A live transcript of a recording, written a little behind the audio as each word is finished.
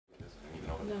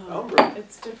No, Umbra.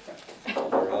 it's different.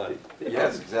 Right.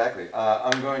 Yes, exactly.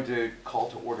 I'm going to call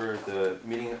to order the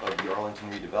meeting of the Arlington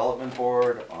Redevelopment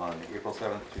Board on April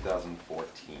 7th,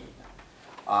 2014.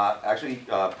 Actually,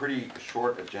 pretty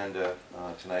short agenda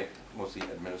tonight, mostly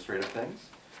administrative things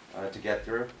to get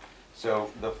through. So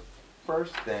the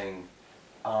first thing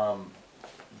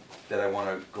that I want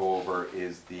to go over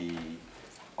is the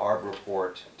ARB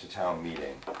report to town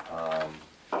meeting.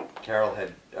 Carol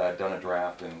had done a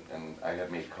draft and I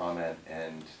had made comment,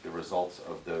 and the results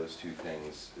of those two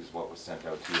things is what was sent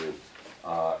out to you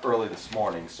early this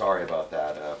morning. Sorry about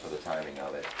that for the timing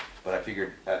of it, but I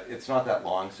figured it's not that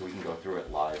long, so we can go through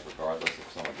it live regardless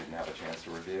if someone didn't have a chance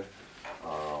to review.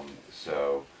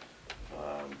 So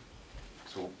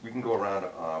we can go around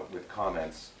with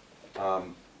comments.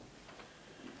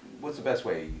 What's the best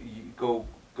way? You go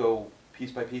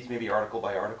piece by piece, maybe article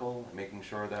by article, making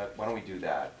sure that, why don't we do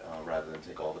that rather than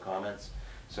take all the comments?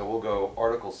 So we'll go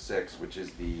Article 6, which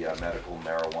is the Medical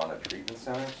Marijuana Treatment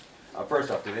Center. First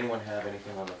off, did anyone have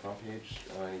anything on the front page?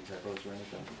 Any typos or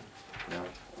anything? No?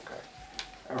 Okay.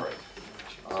 All right.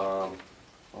 Why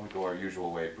don't we go our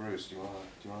usual way? Bruce, do you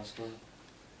want to start?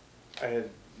 I had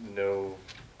no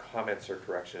comments or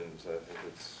corrections. I think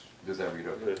Does that read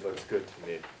okay? it looks good to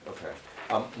me. Okay.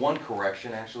 One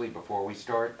correction, actually, before we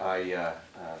start. I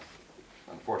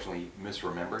unfortunately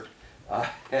misremembered,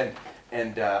 and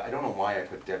I don't know why I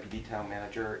put deputy town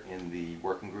manager in the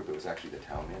working group. It was actually the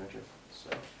town manager. So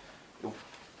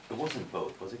it wasn't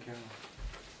both, was it, Carol?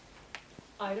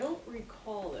 I don't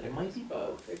recall that It might was be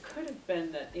both. It could have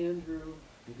been that Andrew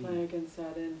Flanagan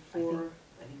sat in for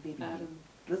I think maybe. Adam.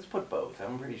 Let's put both.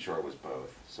 I'm pretty sure it was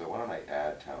both. So why don't I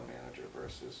add town manager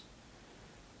versus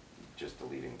just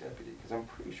deleting deputy, because I'm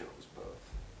pretty sure it was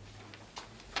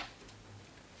both.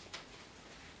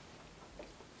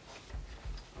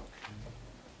 Okay.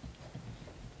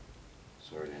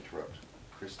 Sorry to interrupt.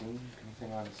 Christine,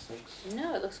 anything on 6?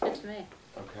 No, it looks good to me.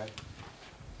 Okay.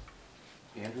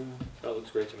 Andrew? That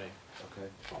looks great to me. Okay.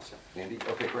 Awesome. Andy?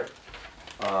 Okay, great.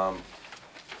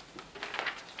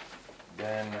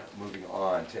 Then moving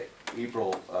on to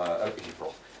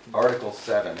Article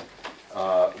 7,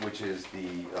 which is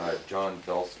the John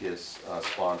Belskis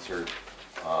sponsored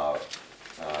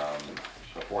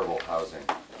affordable housing,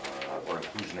 or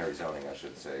inclusionary zoning, I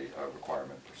should say,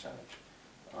 requirement percentage.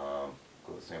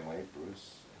 Go the same way,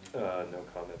 Bruce? No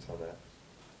comments on that.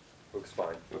 Looks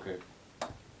fine. Okay.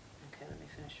 Okay, let me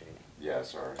finish reading. Yeah,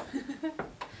 sorry.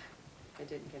 I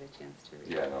didn't get a chance to read.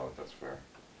 Yeah, no, that's fair.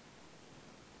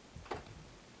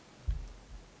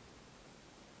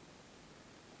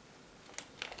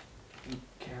 Hey,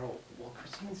 Carol, while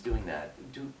Christine's doing that,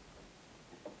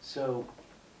 so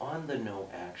on the no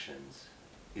actions,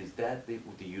 is that the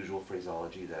usual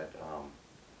phraseology that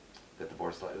that the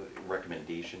board's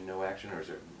recommendation no action, or is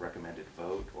it recommended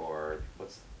vote, or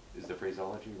is the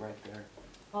phraseology right there?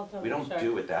 I'll double We don't check.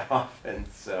 do it that often,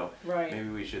 so Right. maybe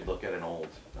we should look at an old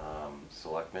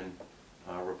selectman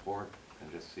report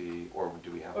and just see, or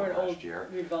do we have Or one an last old year?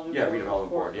 redevelopment Yeah, board redevelopment report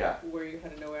board, yeah. where you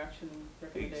had a no action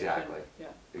recommendation. Exactly. Yeah.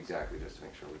 Exactly, just to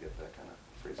make sure we get that kind of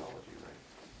phraseology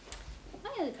right.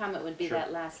 My other comment would be Sure.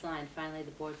 that last line, finally, the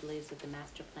board believes that the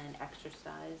master plan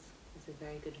exercise is a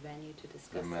very good venue to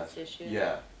discuss this issue.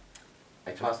 Yeah,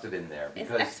 I tossed it in there Is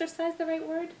because, exercise the right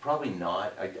word? probably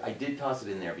not, I did toss it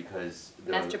in there because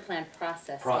the Master plan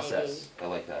process, process, I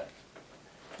like that.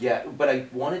 Yeah, but I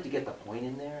wanted to get the point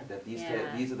in there, that these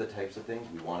Yeah. these are the types of things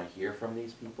we want to hear from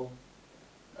these people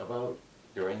about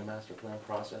during the master plan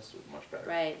process. It was much better.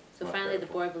 Right, so Much finally, better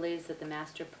the point. board believes that the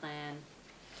master plan,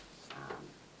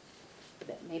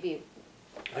 that maybe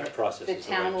I think process the is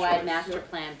the right townwide choice. master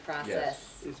plan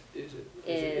process.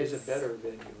 Is a better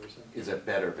venue or something. Is a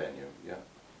better venue, yeah.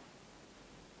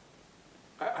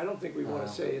 I don't think we want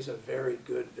to say is a very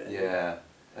good venue. Yeah,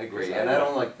 I agree, Because and I I don't-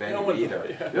 don't like I venue don't want- either.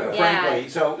 yeah. Frankly,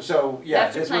 so, yeah,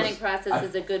 Master this planning was, process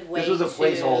is a good way this to. was a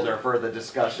placeholder for the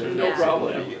discussion, No basically.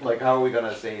 problem. Like, how are we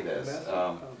gonna say this?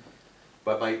 Master-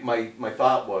 But my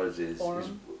thought is,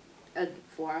 Forum? A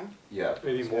forum yeah,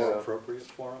 Maybe more Yeah. appropriate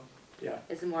forum? Yeah.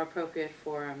 is a more appropriate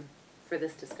forum for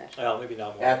this discussion. Well, maybe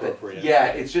not more at the, appropriate. yeah,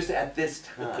 it's just at this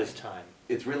time. At this time.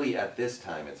 It's really at this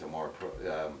time, it's a more,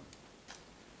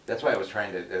 that's why I was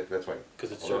trying to, that's why.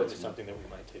 Because it's although certainly something that we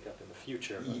might take up in the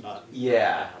future, but not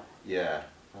Yeah, now. yeah.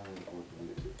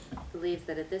 Believes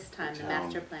that at this time, the town-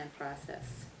 master plan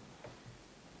process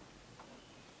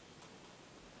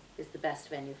is the best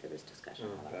venue for this discussion.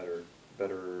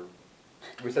 Better,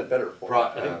 we said better for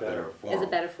I think think better. better form. Is a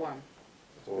better forum.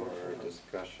 for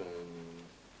discussion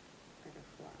Better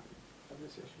forum. Of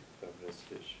this issue. of this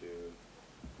issue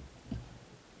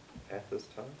at this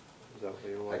time. Is that what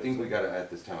you I wanted think to we say? gotta, at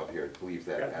this time up here, it believes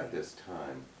that Got at that. this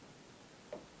time,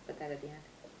 Put that at the end.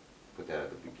 put that at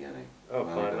the beginning. Oh,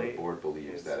 finally, The board believes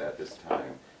yes. that at this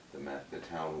time, the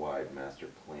town-wide master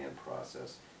plan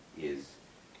process is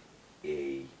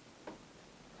a,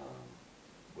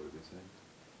 what did we say?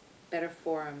 Better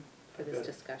forum for this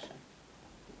Better. discussion.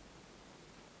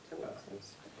 So what it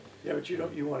says. Yeah, but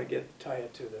you wanna tie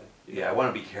it to the. Yeah, I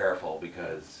wanna be careful,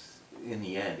 because in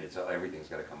the end, everything's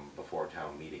gotta come before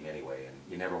town meeting anyway, and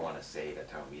you never wanna say that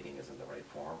town meeting isn't the right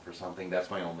forum for something, that's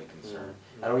my only concern.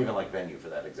 I don't even like venue for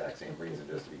that exact same reason,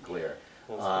 just to be clear.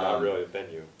 Well, it's not really a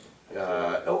venue.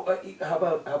 How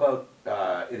about,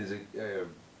 it is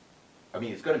I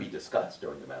mean, it's gonna be discussed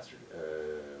during the master,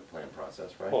 plan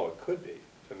process, right? Well, it could be.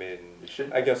 I mean, It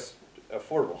should I be. guess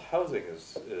affordable housing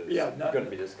is Yeah, not- gonna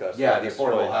be discussed. Yeah, not the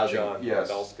necessarily affordable housing, John yes.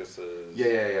 Belskis's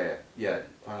Yeah.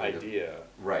 Finally the- idea.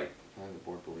 Right, finally the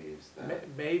board believes that.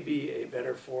 May be a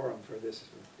better forum for this.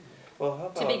 Well, how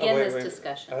about? To begin wait, this wait,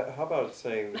 discussion. How about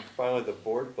saying, finally, the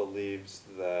board believes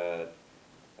that,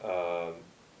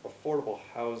 affordable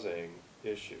housing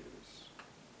issues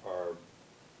are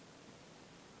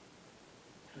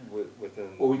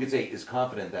within. Well, we could say, is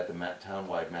confident that the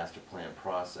town-wide master plan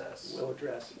process Will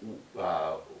address.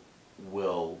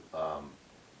 will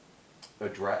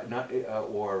address, not,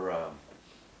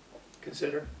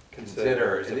 Consider.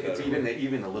 consider, is a it's better word.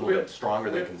 even a little Will- bit stronger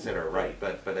than will- consider, right,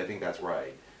 but I think that's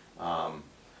right. Well,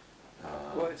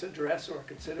 it's address or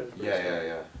consider. the first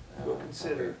Yeah. one. We'll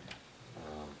consider.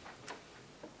 Um,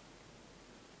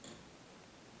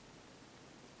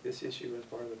 This issue as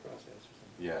part of the process or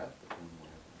something. Yeah. the town-wide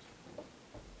master plan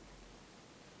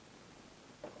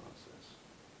process.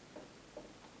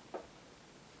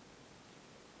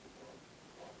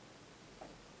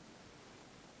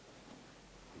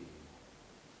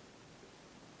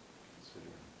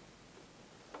 Considering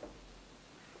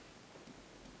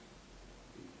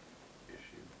the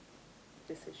issue,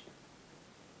 This issue.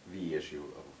 the issue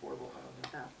of affordable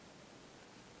housing. Oh.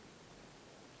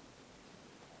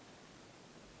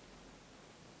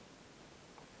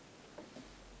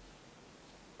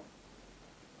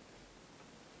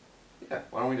 Yeah,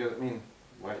 why don't we just, I mean,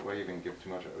 why even give too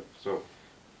much of it? So,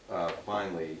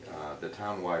 finally, the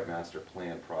town-wide master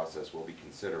plan process will be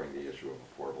considering the issue of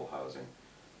affordable housing.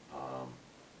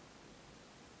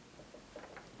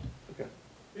 Okay.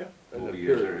 Yeah. And Will the be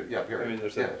period. considered- yeah, period. I mean,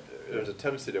 there's Yeah. there's a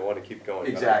tendency to want to keep going. but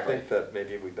Exactly. I think that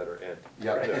maybe we better end.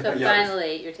 Yeah. So Yeah.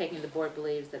 finally, you're taking the board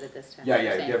believes that at this time. Yeah, You're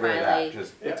yeah, saying get rid of that, finally,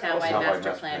 just. the Yeah, townwide town-wide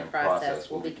master plan process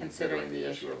will be considering the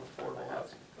issue of affordable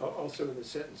housing. Also in the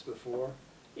sentence before,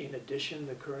 in addition,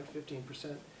 the current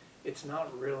 15%, it's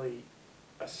not really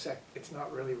it's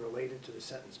not really related to the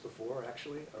sentence before,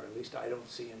 actually, or at least I don't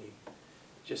see any.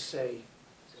 Just say,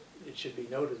 it should be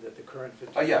noted that the current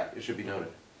 15%. Oh, yeah, it should be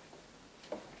noted.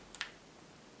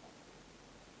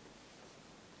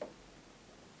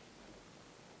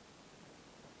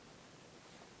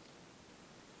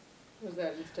 Was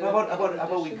that instead How of? about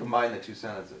we addition? combine the two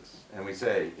sentences, and we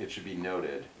say, it should be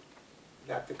noted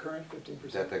That the current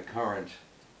 15%. that the current,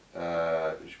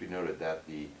 it should be noted that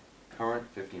the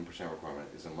current 15% requirement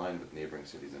is in line with neighboring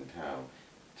cities and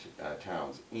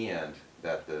towns, and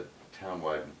that the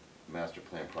town-wide master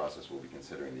plan process will be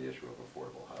considering the issue of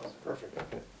affordable housing. Perfect.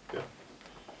 Good.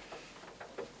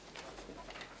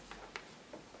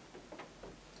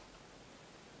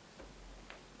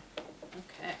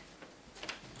 Okay.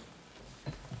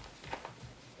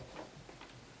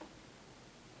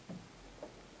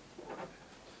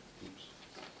 Oops.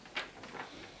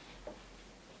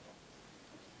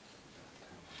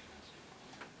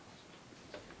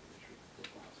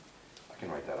 I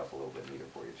can write that up a little bit neater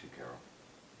for you too, Carol,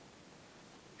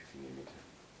 if you need me to.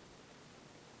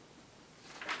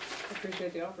 I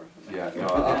appreciate the offer. Yeah, no,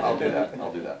 I'll do that,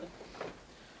 I'll do that.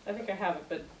 I think I have it,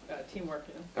 but teamwork,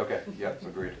 Okay, yep,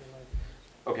 agreed.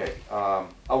 Okay,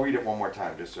 I'll read it one more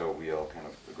time, just so we all kind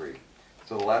of agree.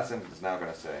 So the last sentence is now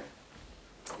gonna say,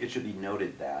 it should be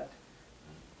noted that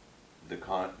the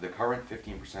current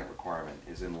 15% requirement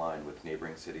is in line with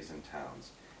neighboring cities and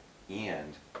towns,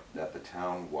 and that the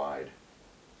town-wide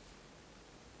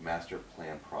master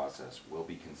plan process will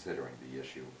be considering the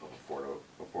issue of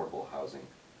affordable housing.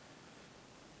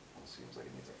 Well, seems like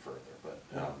it needs a further, but,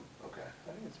 okay.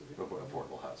 I think it's a good.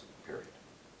 Affordable housing, period.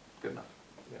 Good enough.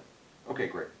 Yeah. Okay,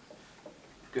 great.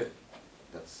 Good.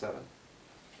 That's 7.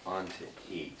 On to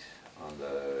 8, on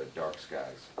the dark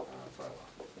skies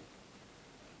bylaw.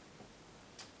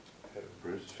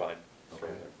 Bruce? It's fine. Okay.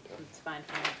 It's fine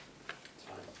for me. It's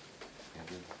fine.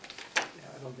 Andrew? Yeah,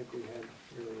 I don't think we had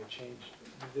really a change.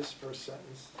 This first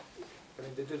sentence, I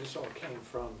mean, this all came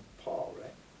from Paul,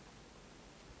 right?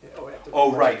 Oh, after the Oh,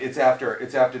 budget. right, it's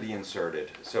after the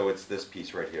inserted, so it's this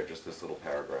piece right here, just this little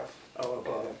paragraph. Oh,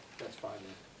 okay, that's fine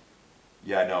then.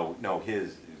 Yeah, no,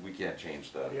 we can't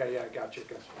change the, Yeah, gotcha.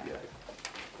 Yeah.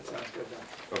 That sounds good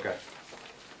then. okay.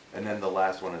 And then the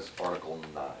last one is Article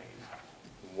 9.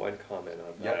 One comment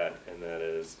on Yep. that, and that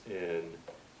is in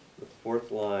the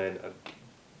fourth line,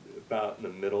 about in the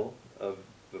middle of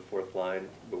the fourth line,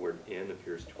 the word "in"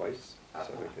 appears twice,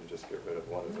 so we can just get rid of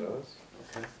one of those.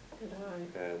 Okay. Good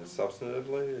eye. And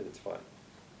substantively, it's fine,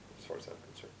 as far as I'm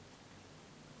concerned.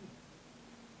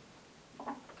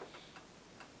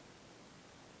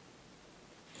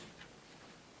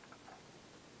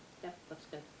 Yep, looks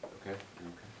good. Okay,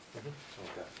 okay.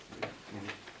 Okay.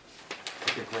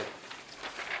 Okay, great.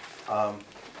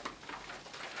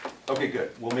 Okay,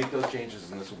 good. We'll make those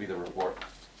changes and this will be the report.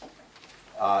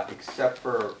 Except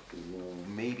for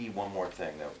maybe one more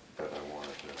thing that I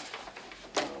wanted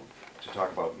to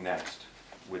talk about next,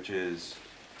 which is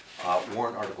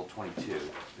warrant Article 22,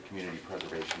 the Community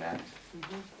Preservation Act.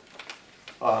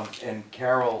 And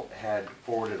Carol had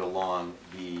forwarded along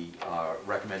the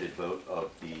recommended vote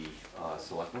of the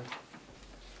selectmen.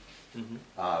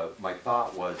 My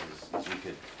thought was is we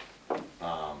could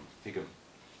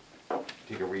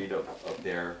take a read of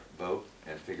their vote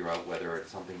and figure out whether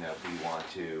it's something that we want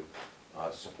to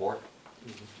support.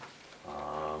 Do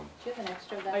you have an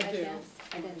extra of that I by do. chance?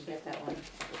 I didn't get that one,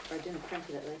 or didn't print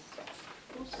it at least.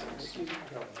 Oops, Excuse me,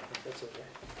 no, I think that's okay.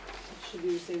 it should be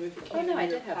the same if you Oh, keep no, in I your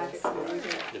did have packet.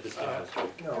 this. Yeah, this time was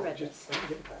good. No, I read just, this. I can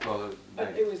get it back. Well,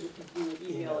 It was, you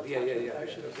email Yeah, it. I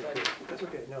should have okay, said. good. That's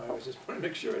okay, no, I was just wanting to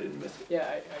make sure I didn't miss it. Yeah,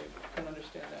 I can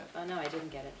understand that. Oh, no, I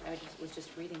didn't get it. I was just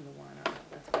reading the warrant article,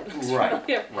 that's good. right,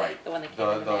 Yeah, right. The one that came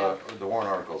in the mail. The warrant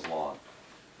article's long.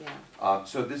 Yeah.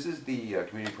 So this is the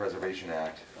Community Preservation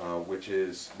Act, which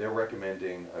is, they're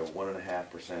recommending a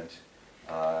 1.5%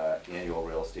 annual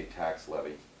real estate tax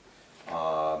levy.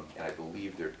 And I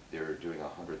believe they're doing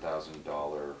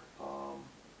 $100,000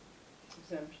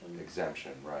 Exemption.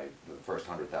 exemption, right? The first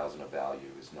 100,000 of value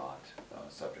is not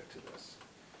subject to this.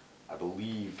 I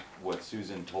believe what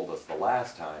Susan told us the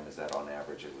last time is that on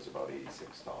average it was about $86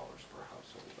 per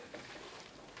household.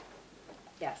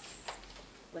 Yes,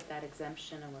 with that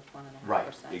exemption and with 1.5%. Right,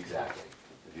 exactly,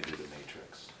 if you do the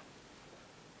matrix.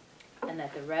 And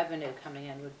that the revenue coming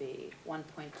in would be 1.2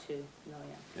 million.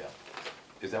 Yeah.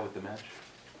 Is that with the match,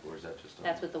 or is that just? on-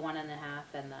 That's with the 1.5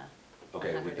 and the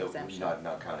Okay, 100 with the, exemption.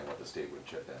 not counting what the state would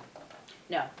chip in.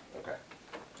 No, Okay.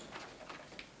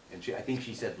 And I think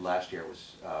she said last year it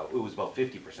was about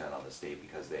 50% on the state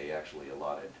because they actually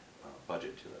allotted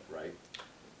budget to it, right?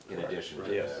 In Correct. addition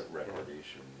to Yes. the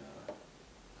recordation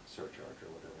surcharge or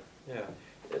whatever.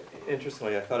 Yeah.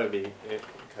 Interestingly, I thought it'd be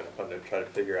kind of fun to try to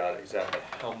figure out exactly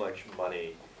how much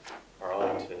money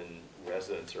Arlington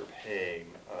residents are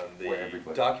paying on For the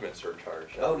everybody. document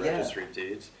surcharge Oh, on yeah. registry of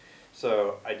deeds.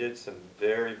 So I did some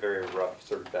very, very rough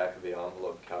sort of back of the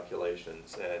envelope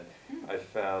calculations, and I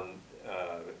found,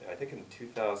 I think in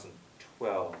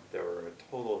 2012, there were a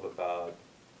total of about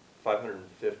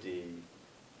 550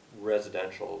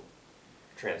 residential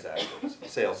transactions,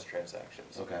 sales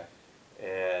transactions. Okay.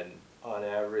 And on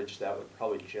average, that would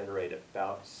probably generate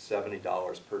about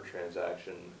 $70 per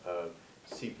transaction of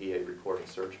CPA recording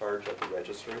surcharge at the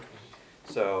registry.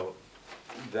 So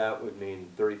that would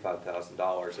mean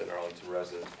 $35,000 that Arlington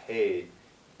residents paid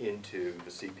into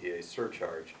the CPA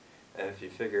surcharge. And if you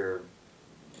figure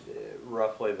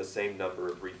roughly the same number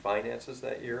of refinances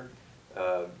that year,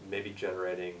 maybe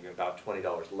generating about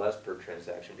 $20 less per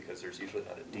transaction because there's usually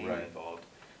not a deed Right. involved.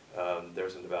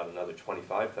 There's about another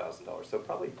 $25,000, so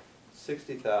probably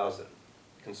 $60,000,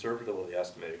 conservatively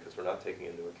estimated, because we're not taking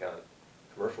into account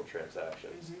commercial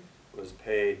transactions, was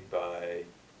paid by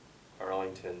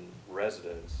Arlington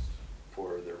residents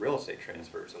for their real estate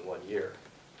transfers in 1 year.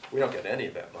 We don't get any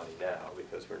of that money now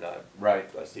because we're not Right.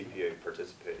 a CPA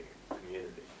participating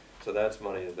community. So that's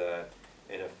money that,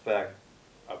 in effect,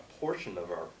 a portion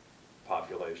of our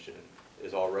population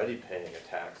is already paying a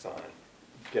tax on,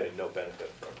 getting no benefit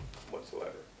from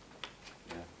whatsoever.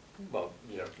 Yeah. Well,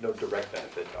 no direct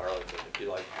benefit to Arlington, if you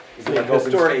like. Is it like open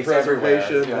Historic space everywhere?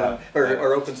 preservation, Yeah.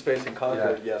 or open space in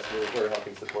Concord, Yeah. yes, we're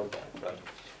helping support that.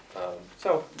 But,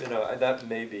 so, that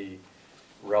may be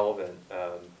relevant,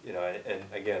 and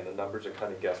again, the numbers are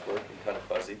kind of guesswork and kind of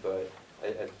fuzzy, but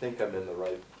I think I'm in the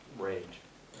right range.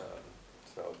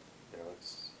 So,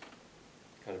 it's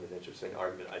kind of an interesting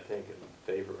argument, I think, in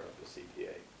favor of the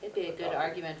CPA. it'd be a good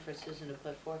argument for Susan to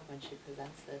put forth when she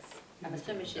presents this. I'm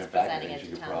assuming she's In fact, presenting I it think to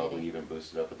you could town probably meeting. even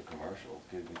boost it up with the commercial,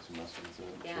 give it some estimates of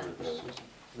it. I'm Yeah. sure that-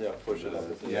 Yeah, push it up.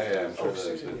 Yeah, I'm sure Oh, that-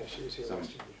 Susan, yeah, she was here some- last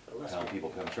year. town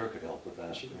people, I'm sure could help with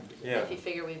that. Yeah. If you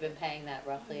figure we've been paying that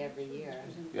roughly every year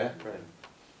Yeah, Right.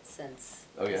 since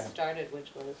Oh, it yeah. started,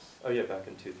 which was, Oh, yeah, back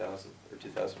in 2000 or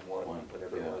 2001, One,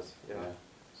 whatever it yeah, was, yeah.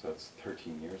 So that's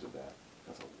 13 years of that.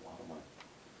 That's a lot of money.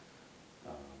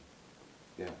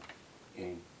 Yeah.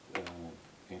 Any,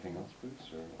 anything else, Bruce,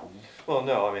 or on this? Well,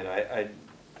 no, I mean,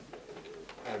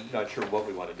 I'm not sure what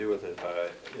we want to do with it,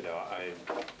 but, you know,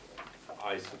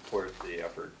 I support the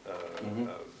effort Mhm.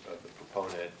 of the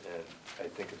proponent, and I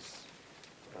think it's,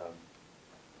 I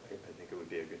think it would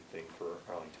be a good thing for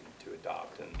Arlington to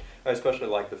adopt. And I especially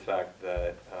like the fact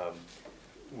that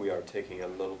we are taking a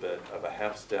little bit of a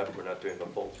half step. We're not doing the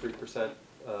full 3%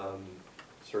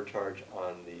 surcharge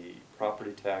on the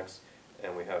property tax,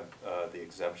 and we have the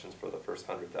exemptions for the first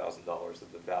 $100,000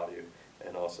 of the value,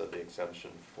 and also the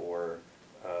exemption for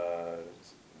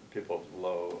people with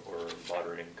low or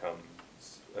moderate income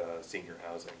senior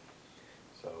housing.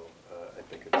 So I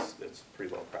think it's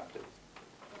pretty well crafted.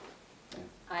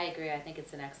 I agree, I think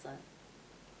it's an excellent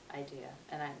idea,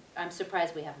 and I'm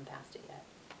surprised we haven't passed it yet.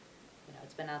 You know,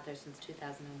 it's been out there since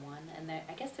 2001, and there,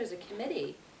 I guess there's a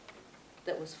committee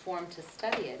that was formed to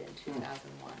study it in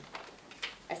 2001.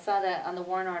 I saw that on the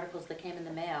warrant articles that came in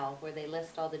the mail, where they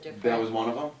list all the different. That was one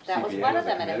of them? That was CPA one of a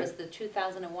them, and it committee? was the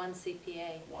 2001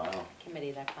 CPA Wow.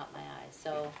 committee that caught my eye.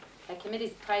 So that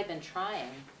committee's probably been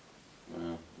trying.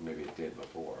 Well, maybe it did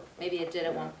before. but- Maybe it did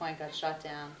at yeah. one point, got shut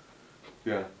down.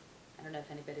 Yeah. I don't know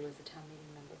if anybody was a town meeting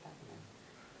member back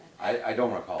then. But I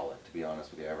don't recall it, to be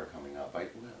honest with you, ever coming up.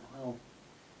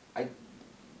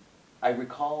 I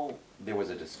recall there was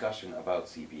a discussion about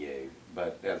CPA,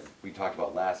 but as we talked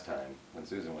about last time, when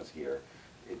Susan was here,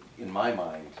 in my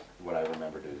mind, what I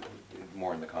remembered is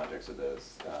more in the context of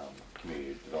those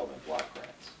community development block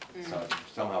grants. So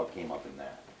somehow it came up in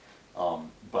that.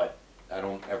 But I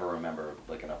don't ever remember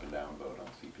like an up and down vote on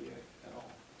CPA at all,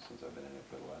 since I've been in it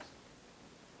for the last,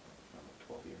 I don't know,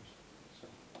 12 years. So.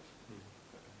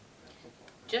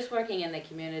 just working in the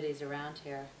communities around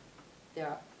here,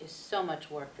 there is so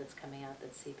much work that's coming out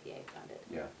that's CPA funded.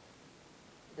 Yeah.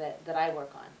 That I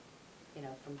work on, you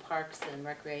know, from parks and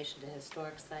recreation to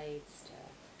historic sites to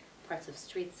parts of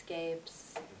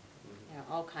streetscapes, you know,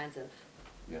 all kinds of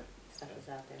Yeah. stuff is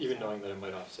out there. Even so. knowing that it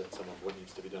might offset some of what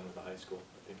needs to be done with the high school,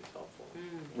 I think is helpful.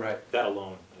 Right. That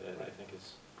alone, I think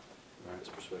is Right.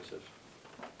 persuasive.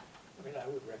 I mean, I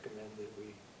would recommend that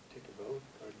we take a vote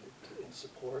or in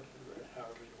support, or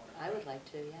however you want to. I would like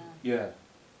to, yeah. Yeah.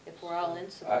 If we're all in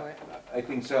support. I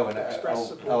think so, and Express I'll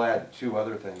support. add two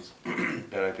other things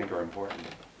that I think are important.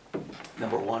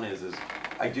 Number one is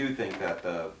I do think that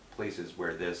the places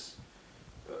where this,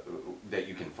 that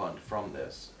you can fund from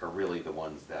this are really the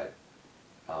ones that,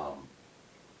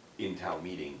 in town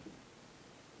meeting,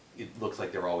 it looks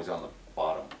like they're always on the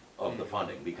bottom of the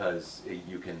funding, because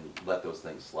you can let those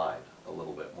things slide a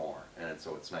little bit more, and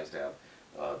so it's nice to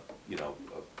have, you know,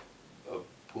 a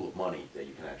pool of money that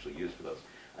you can actually use for those.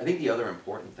 I think the other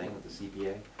important thing with the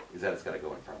CPA is that it's gotta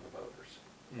go in front of the voters.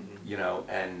 You know,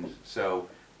 and so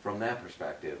from that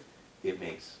perspective, it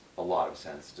makes a lot of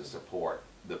sense to support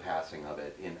the passing of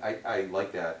it. And I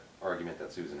like that argument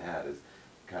that Susan had, is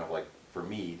kind of like, for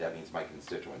me, that means my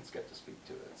constituents get to speak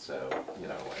to it. So, you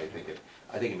know, I think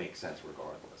it makes sense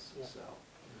regardless, Yeah. so.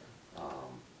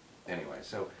 Anyway,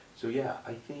 so yeah,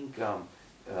 I think,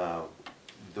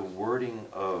 the wording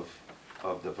of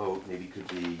the vote maybe could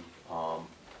be,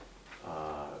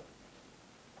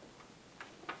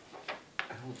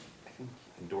 I think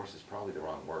endorse is probably the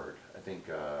wrong word. I think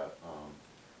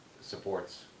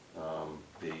supports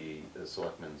the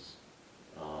selectmen's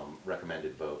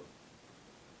recommended vote.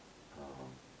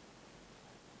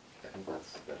 I think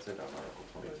that's it on Article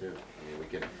 22. I mean,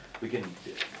 we can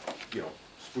you know,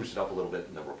 spruce it up a little bit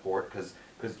in the report, because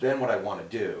then what I want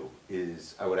to do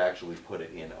is I would actually put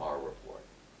it in our report.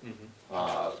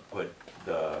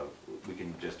 We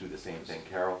can just do the same thing,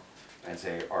 Carol, and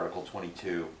say Article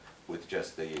 22 with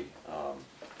just the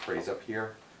phrase up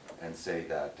here, and say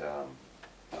that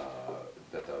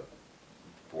that the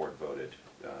board voted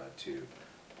to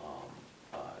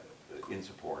in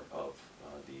support of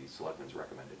the selectmen's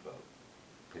recommended vote.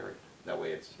 Period. That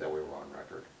way we're on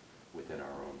record within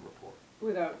our own report.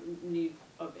 Without need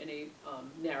of any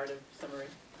narrative summary.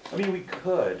 I mean, we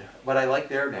could, but I like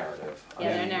their narrative. I Yeah,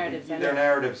 their mean, narrative's Their excellent.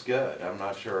 narrative's good. I'm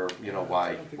not sure, you know,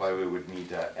 I don't think why so. we would need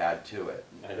to add to it.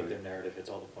 I think their narrative hits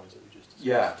all the points that we just discussed.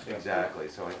 Yeah, exactly,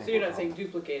 so I think. So you're we're not saying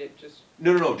comfortable. duplicate it, just,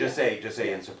 No, just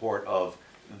say in support of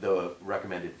the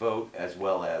recommended vote as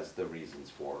well as the reasons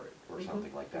for it, or Mhm.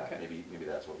 something like that. Okay. Maybe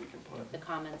that's what we can put. The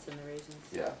comments and the reasons.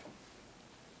 Yeah.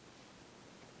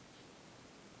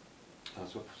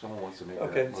 So if someone wants to make that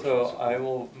Okay, motion. so support. I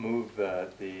will move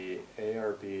that the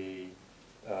ARB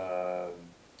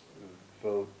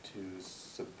vote to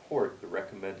support the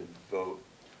recommended vote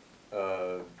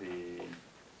of the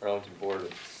Arlington Board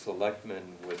of Selectmen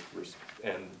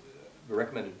and the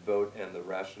recommended vote and the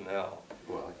rationale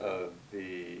Well, of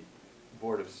the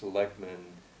Board of Selectmen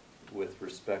with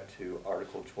respect to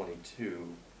Article 22,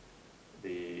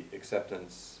 the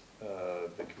acceptance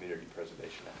of the Community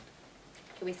Preservation Act.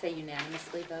 Can we say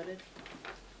unanimously voted?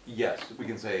 yes, we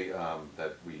can say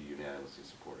that we unanimously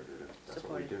supported it, if that's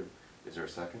what we Supported. do. Is there a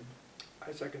second?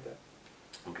 I second that.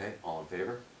 Okay, all in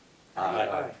favor?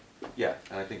 Aye. Yeah,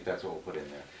 and I think that's what we'll put in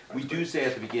there. We do say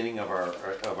at the beginning of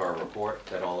our report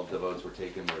that all of the votes were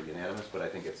taken were unanimous, but I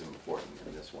think it's important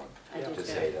in this one I do to too.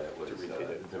 say that it was, To repeat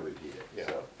it. to repeat it, Yeah.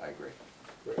 so I agree.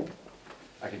 Great.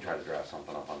 I can try to draft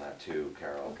something up on that too,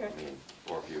 Carol. Okay. I mean,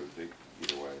 or if you,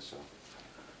 either way, so.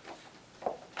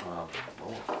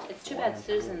 It's too bad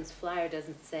Susan's flyer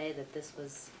doesn't say that this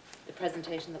was, the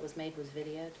presentation that was made was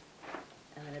videoed,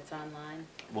 and that it's online.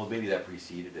 Well, maybe that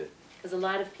preceded it. Because a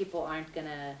lot of people aren't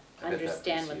gonna I bet that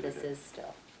understand what this preceded it. is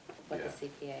still, what Yeah. the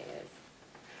CPA is.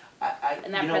 And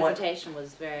You that know what? presentation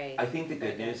was very. I think the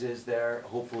very good news is there,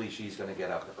 hopefully she's gonna get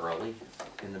up early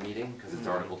in the meeting, because it's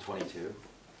Mhm. Article 22.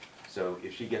 So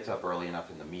if she gets up early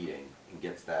enough in the meeting and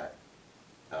gets that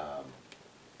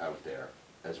out there,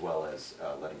 as well as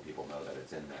letting people know that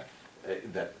it's in there,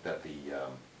 that the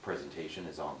presentation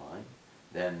is online,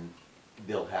 then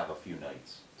they'll have a few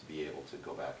nights to be able to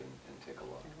go back and take a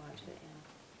look, And watch it, yeah.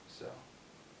 so.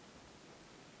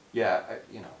 Yeah,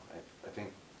 I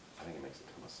think it makes a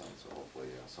ton of sense, so hopefully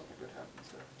something good happens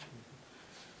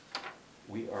there.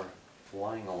 We are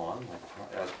flying along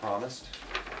as promised.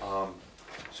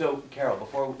 So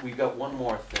Carol, we've got one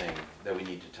more thing that we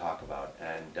need to talk about,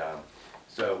 and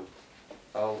so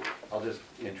I'll just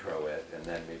intro it, and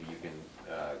then maybe you can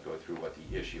go through what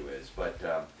the issue is. But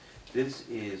this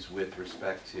is with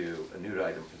respect to a new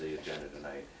item for the agenda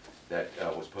tonight that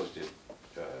was posted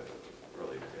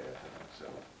earlier today, I think, so,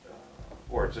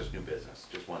 or it's just new business,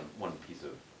 just one piece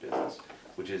of business,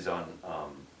 which is on,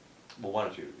 well, why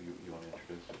don't you want to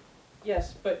introduce it?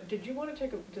 Yes, but did you want to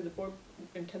did the board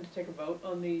intend to take a vote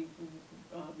on the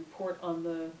report on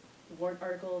the warrant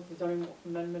articles, the zoning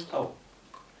amendment? Oh.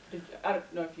 I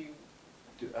don't know if you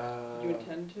You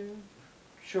intend to?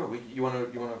 Sure, you wanna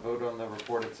vote on the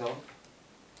report itself?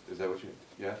 Is that what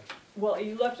yeah? Well,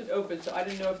 you left it open, so I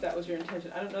didn't know if that was your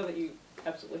intention. I don't know that you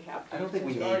absolutely have to. I don't think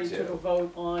we since need you already to. took a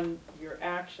vote on your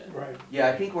action. Right. Yeah,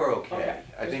 I think we're okay. Okay,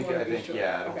 I just think, wanna be sure.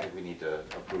 yeah, I don't Okay. think we need to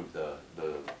approve the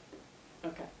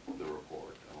Okay,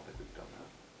 report. I don't think we've done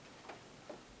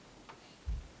that.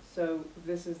 so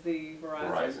this is the Verizon?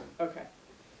 Verizon. Okay.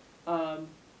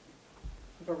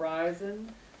 Verizon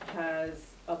has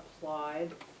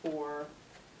applied for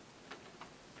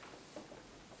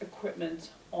equipment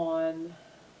on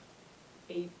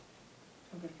I'm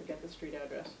gonna forget the street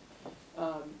address.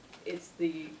 It's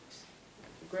the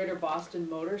Greater Boston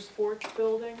Motorsports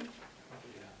Building,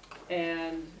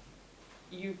 and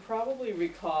you probably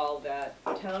recall that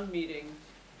town meeting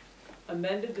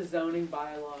amended the zoning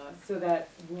bylaw so that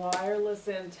wireless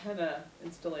antenna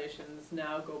installations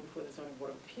now go before the zoning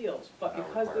board of appeals, but That'll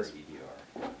because require this,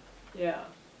 EDR. yeah,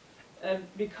 and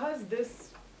because this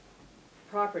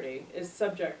property is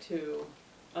subject to,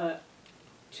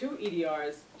 2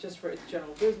 EDRs just for its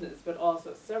general business, but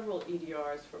also several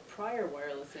EDRs for prior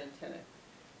wireless antenna,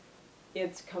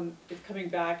 it's coming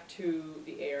back to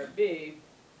the ARB.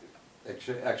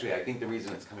 Actually, I think the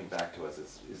reason it's coming back to us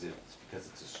is it's because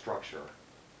it's a structure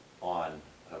on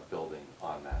a building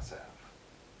on Mass Ave.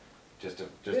 Just to be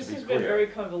clear. This has been very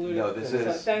convoluted. No, this so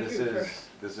is, thank this you for- is,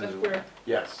 this that's is, where-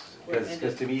 yes, where it because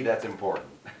ended. to me, that's important.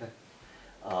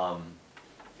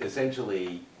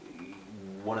 Essentially,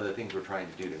 one of the things we're trying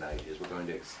to do tonight is we're going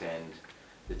to extend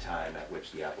the time at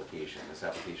which this application was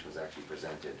actually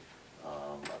presented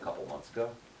a couple months ago,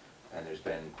 and there's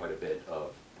been quite a bit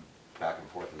of back and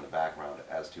forth in the background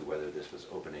as to whether this was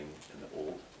opening an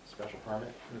old special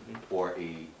permit or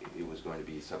it was going to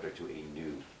be subject to a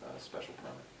new special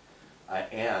permit.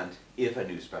 And if a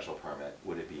new special permit,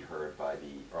 would it be heard by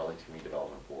the Arlington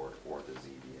Redevelopment Board or the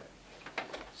ZBA?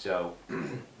 So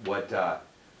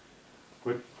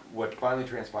what finally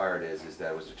transpired is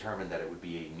that it was determined that it would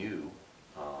be a new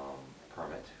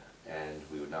permit, and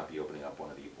we would not be opening up one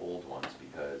of the old ones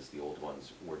because the old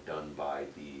ones were done by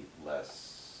the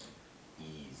lessees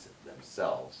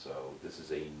themselves. So this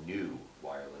is a new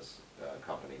wireless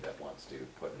company that wants to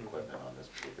put equipment on this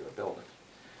particular building.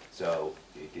 So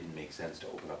it didn't make sense to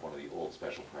open up one of the old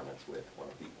special permits with one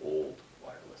of the old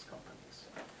wireless companies.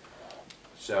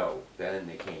 So then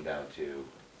they came down to,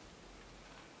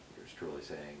 yours truly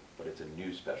saying, but it's a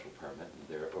new special permit,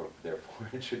 and therefore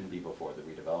it shouldn't be before the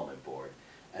redevelopment board.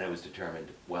 And it was determined,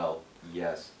 well,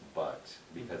 yes, but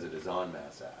because it is on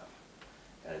Mass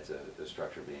Ave, and it's a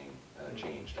structure being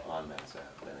changed on Mass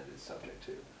Ave, then it is subject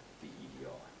to the EDR,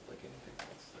 like anything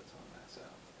else that's on Mass Ave.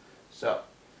 So,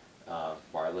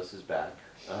 Wireless is back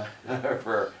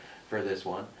for this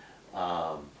one.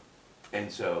 And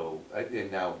so,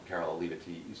 and now, Carol, I'll leave it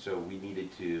to you. So we needed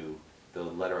to, the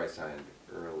letter I signed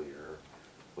earlier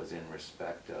was in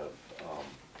respect of,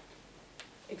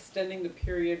 Extending the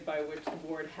period by which the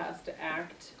board has to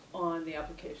act on the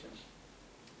application.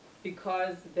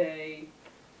 Because they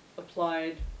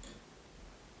applied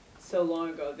so long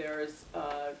ago, there is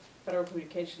a Federal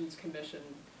Communications Commission,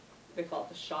 they call it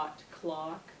the shot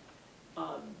clock,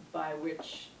 by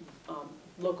which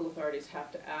local authorities have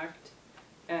to act.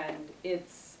 And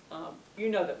it's, you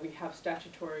know that we have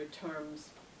statutory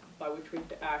terms by which we have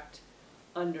to act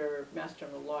under Mass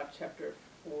General Law, Chapter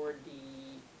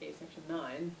 48, Section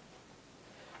 9.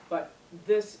 But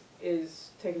this is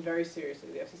taken very seriously.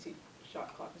 The FCC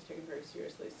shot clock is taken very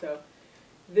seriously. So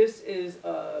this is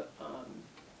a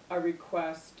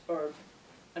request or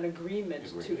an agreement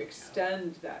to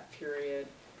extend that period.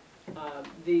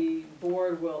 The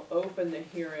board will open the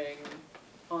hearing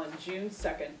on June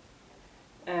 2nd.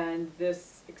 And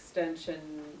this extension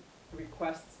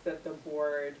requests that the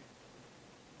board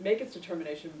make its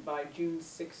determination by June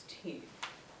 16th.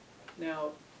 Now,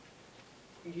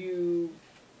 you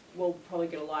will probably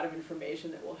get a lot of information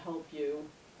that will help you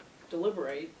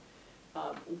deliberate.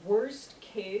 Worst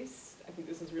case, I think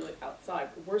this is really outside,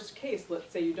 but worst case,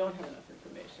 let's say you don't have enough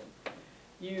information.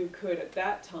 You could at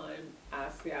that time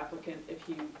ask the applicant if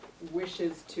he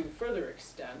wishes to further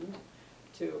extend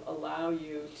to allow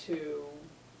you to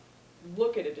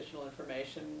look at additional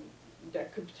information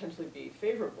that could potentially be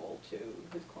favorable to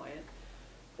his client,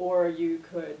 or you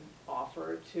could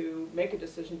offer to make a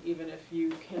decision even if you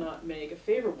cannot make a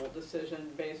favorable decision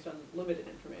based on limited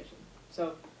information.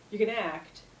 So you can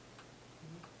act,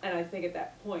 and I think at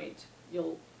that point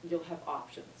you'll have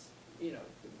options, you know,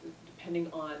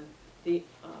 depending on the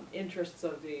interests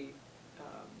of the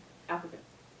applicant.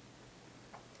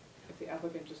 If the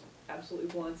applicant just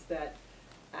absolutely wants that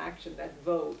action, that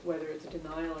vote, whether it's a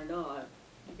denial or not,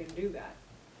 you can do that.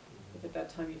 If at that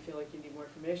time you feel like you need more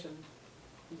information,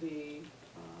 the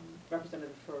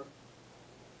representative for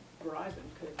Verizon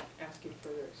could ask you to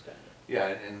further extend it. yeah,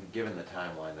 and given the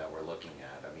timeline that we're looking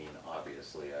at, I mean,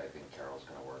 obviously, I think Carol's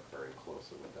gonna work very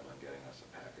closely with them on getting us a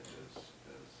package as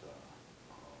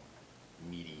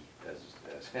meaty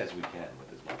as we can,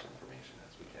 with as much information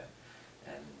as we can.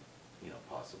 And, you know,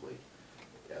 possibly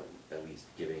at least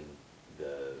giving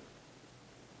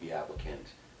the applicant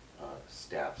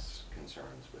staff's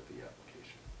concerns with the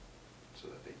application, so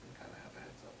that they can kind of have a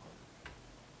heads up on it.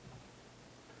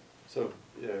 So,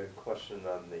 question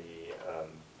on the,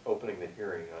 opening the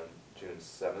hearing on June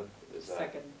 7th, is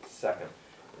that? Second.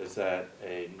 Is that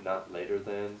a not later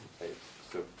than,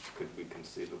 so could we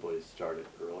conceivably start it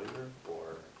earlier,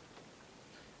 or?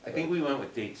 I think we went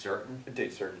with date certain. A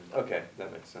date certain, okay,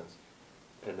 that makes sense.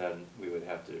 And then we would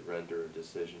have to render a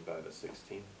decision by the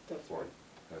 16th? That's right.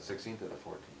 16th or the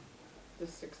 14th? The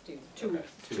 16th, Okay.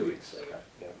 2 weeks later.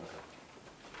 Yeah, Okay.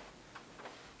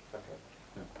 okay.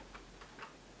 Yeah.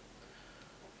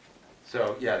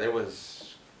 So, yeah, there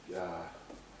was quite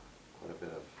a bit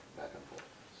of back and forth,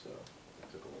 so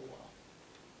it took a little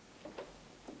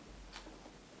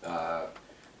while.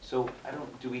 So,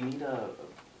 do we need a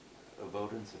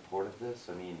vote in support of this?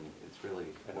 I mean, it's really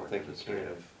I don't think you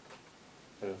administrative. can.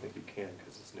 I don't think you can,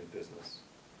 because it's new business.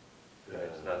 Right,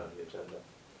 it's not on the agenda.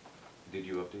 Did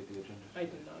you update the agenda? I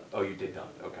did not. Oh, you did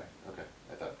not, okay, okay.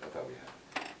 I thought we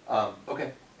had.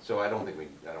 Okay, so I don't think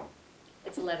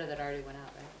It's a letter that already went out,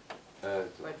 right?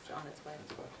 it's Or it's on its way.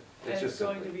 it's about to. And it's just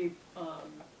going to simply- be,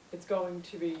 it's going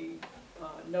to be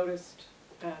noticed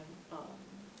and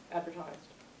advertised,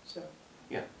 so,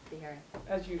 Yeah, The hearing.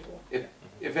 as usual.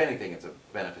 if anything, it's a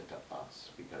benefit to us,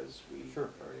 because we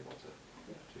Sure. are able to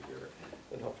hear it.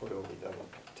 And hopefully we'll be done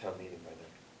with town meeting by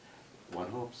then. One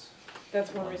hopes.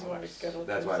 That's one reason why we scheduled.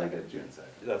 That's for why the we second. did June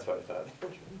 2nd. That's what I thought.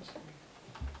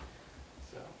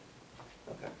 So,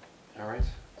 Okay. all right,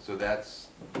 so that's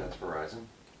Verizon.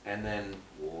 And then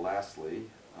lastly,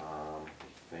 I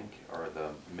think, are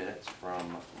the minutes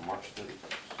from March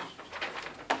 31st.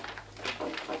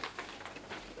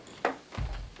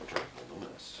 Which are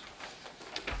voluminous.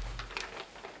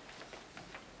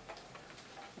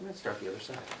 I'm gonna start the other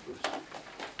side, Bruce.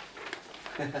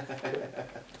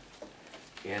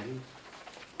 Andy?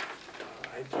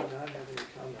 I do not have any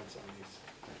comments on these.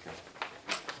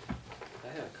 I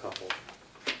had a couple.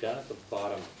 Down at the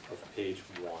bottom of page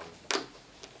 1,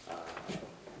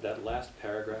 that last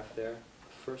paragraph there,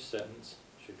 first sentence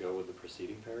should go with the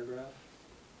preceding paragraph,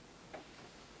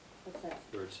 What's that?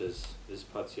 where it says, Ms.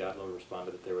 Pazziatlo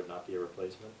responded that there would not be a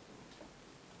replacement.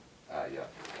 Yeah, I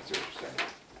see what you're saying.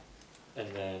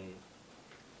 And then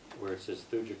where it says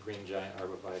Thuja Green Giant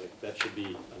Arborvitae, that should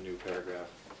be a new paragraph.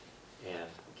 And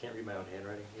I can't read my own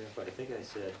handwriting here, but I think I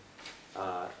said,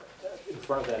 in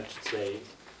front of that it should say,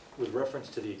 with reference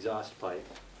to the exhaust pipe.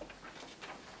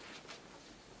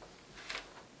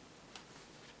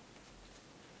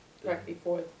 Right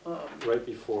before, Right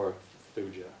before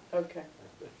Thuja. okay.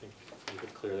 I think make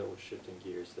it clear that we're shifting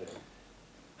gears there.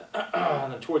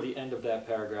 And then toward the end of that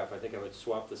paragraph, I think I would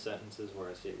swap the sentences where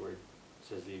it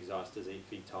says the exhaust is 8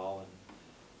 feet tall,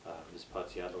 and Ms.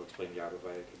 Pazziatlo explained the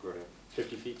arborvitae could grow to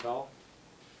 50 feet tall.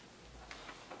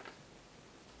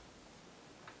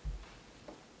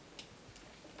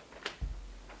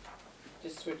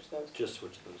 Just switch those. Just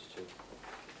switch those two.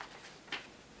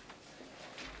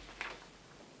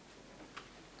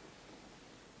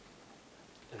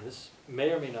 And this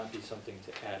may or may not be something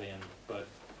to add in, but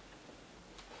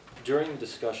during the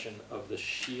discussion of the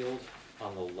shield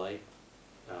on the light,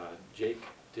 Jake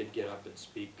did get up and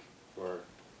speak for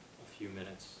a few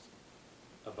minutes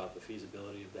about the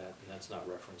feasibility of that, and that's not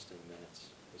referenced in the minutes,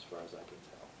 as far as I can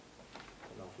tell. I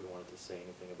don't know if we wanted to say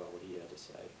anything about what he had to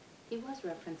say. He was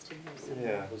referenced in here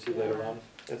somewhere. Yeah. Was he later Yeah. on?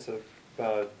 It's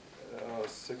about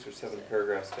 6 or 7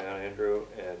 paragraphs down, Andrew,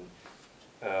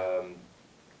 and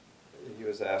he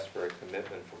was asked for a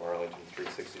commitment from Arlington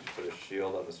 360 to put a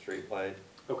shield on the street light,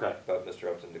 Okay, but Mr.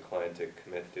 Upton declined to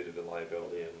commit due to the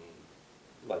liability and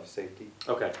life safety.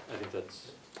 okay, I think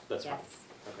that's fine. Yes.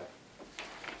 Okay,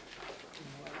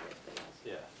 No idea if it was.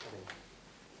 yeah, I think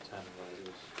timing-wise it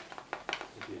was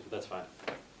confused, but that's fine.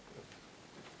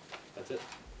 That's it.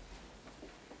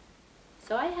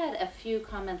 So I had a few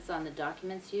comments on the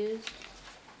documents used.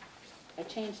 I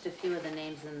changed a few of the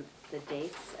names and the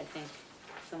dates. I think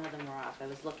some of them were off. I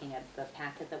was looking at the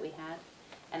packet that we had,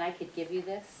 and I could give you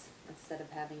this instead of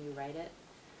having you write it,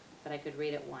 but I could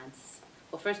read it once.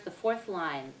 Well, first, the 4th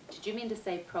line, did you mean to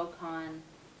say pro-con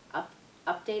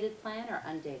updated plan or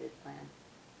undated plan?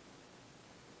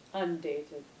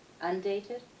 Undated.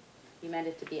 Undated? You meant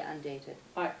it to be undated.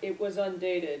 It was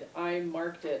undated. I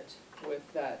marked it with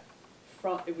that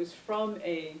it was from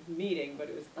a meeting, but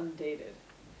it was undated.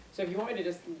 So if you want me to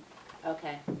just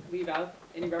Okay. leave out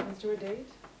any reference to a date?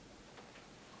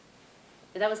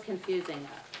 That was confusing,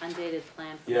 undated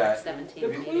plan for Yeah. March 17th The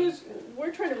meeting. clues,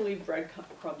 we're trying to leave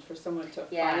breadcrumbs for someone to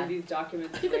Yeah. find these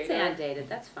documents You could say later. undated,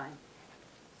 that's fine.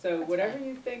 So That's whatever fine.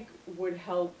 you think would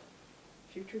help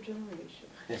future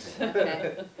generations.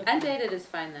 Okay, undated is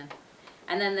fine then.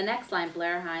 And then the next line,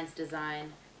 Blair Hines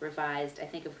design revised, I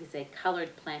think if we say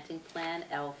colored planting plan,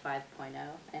 L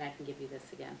 5.0, and I can give you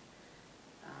this again,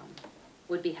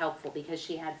 would be helpful because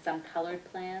she had some colored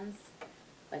plans,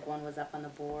 like one was up on the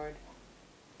board,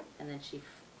 and then she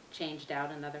changed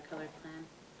out another colored plan.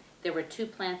 There were 2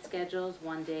 plant schedules,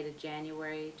 one dated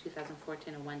January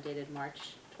 2014 and one dated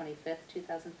March 25th,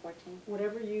 2014.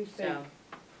 Whatever you think. So,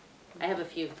 I have a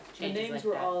few The changes like that. names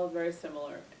were all very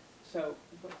similar, so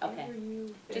whatever Okay. you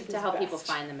think Just is to help people best.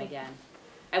 find them again.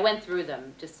 I went through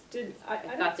them, just, I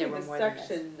thought don't see there were the more than this.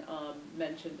 section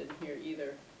mentioned in here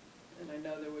either, and I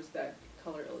know there was that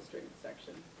color illustrated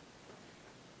section.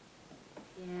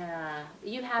 yeah.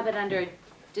 You have it under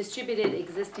distributed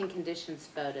existing conditions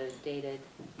photos dated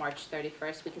March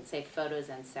 31st. We could say photos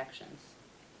and sections.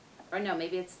 Or no,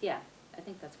 maybe it's, yeah, I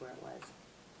think that's where it was.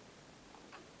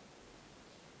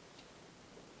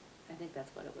 I think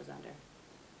that's what it was under.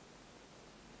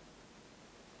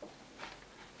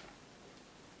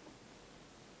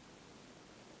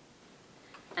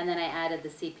 And then I added the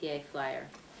CPA flyer,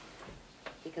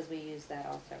 because we used that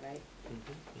also, right?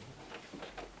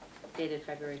 Dated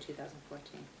February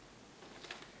 2014.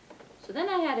 So then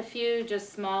I had a few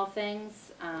just small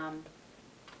things, and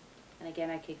again,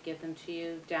 I could give them to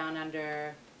you. Down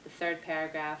under the 3rd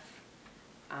paragraph,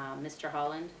 Mr.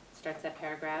 Holland starts that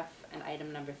paragraph, and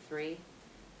item number 3.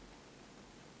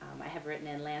 I have written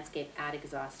in landscape add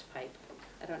exhaust pipe.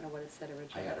 I don't know what it said I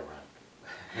originally. had it wrong.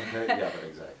 Yeah, but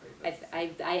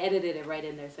exactly. I edited it right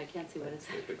in there, so I can't see what it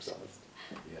said. Landscape exhaust.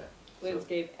 Yeah. So,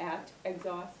 Landscape at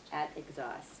exhaust. Add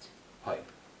exhaust pipe.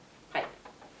 pipe.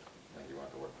 Now you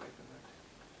want the word pipe in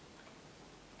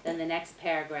Then the next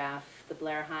paragraph, the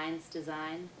Blair Hines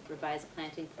design, revised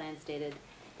planting plans dated,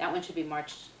 that one should be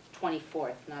March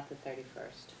 24th, not the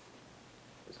 31st,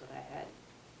 is what I had.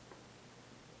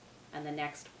 And the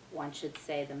next one should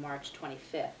say the March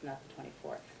 25th, not the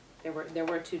 24th. There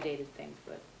were two dated things,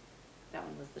 but that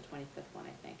one was the 25th one,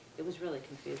 I think. It was really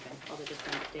confusing, all the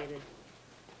different dated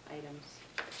items.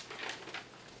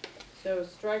 So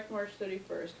strike March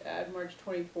 31st, add March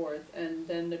 24th, and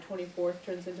then the 24th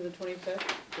turns into the 25th?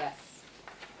 Yes.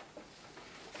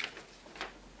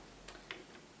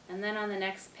 And then on the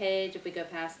next page, if we go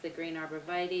past the green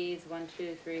arborvitae's, 1,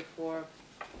 2, 3, 4,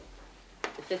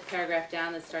 the fifth paragraph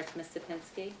down that starts Ms.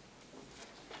 Sapinski.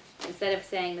 Instead of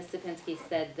saying Ms. Sapinski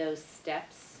said those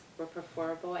steps were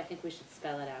preferable, I think we should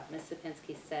spell it out. Ms.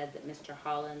 Sapinski said that Mr.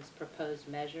 Holland's proposed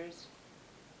measures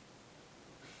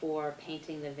for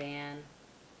painting the van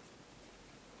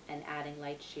and adding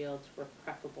light shields were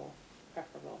preferable.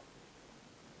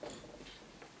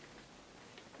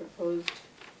 Proposed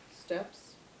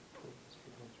steps?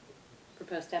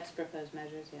 Proposed steps, proposed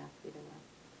measures, yeah, either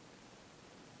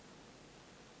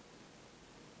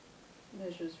one.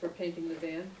 Measures for painting the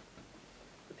van?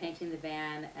 For painting the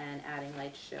van and adding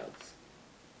light shields.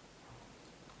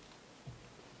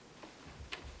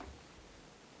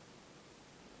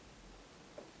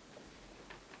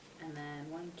 And then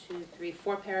 1, 2, 3,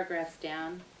 4 paragraphs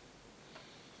down.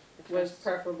 The Was first-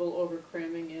 preferable over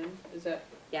cramming in, is that,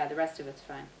 Yeah, the rest of it's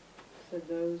fine. for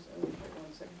those, oh, wait,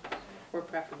 1 second. Or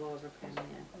preferable over cramming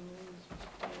in.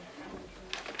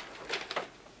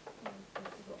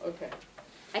 Okay,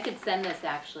 I could send this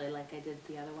actually, like I did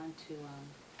the other one,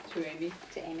 to Amy,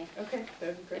 to Amy. okay,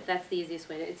 that'd be great, If that's the easiest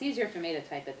way to, it's easier for me to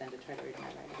type it than to try to read my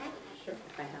writing, sure,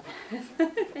 if I have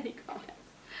any comments.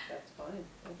 that's fine,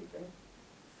 that'd be great.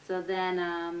 So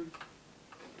then,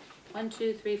 1,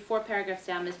 2, 3, 4 paragraphs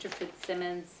down, Mr.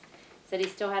 Fitzsimmons said he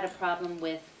still had a problem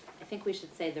with, I think we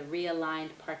should say the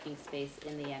realigned parking space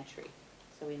in the entry,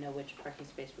 so we know which parking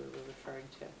space we were referring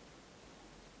to.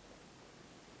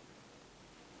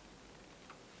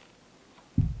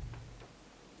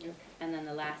 Okay. And then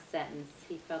the last sentence,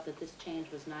 he felt that this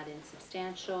change was not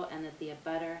insubstantial and that the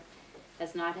abutter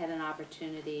has not had an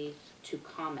opportunity to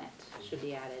comment, should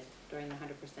be added, during the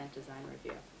 100% design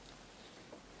review.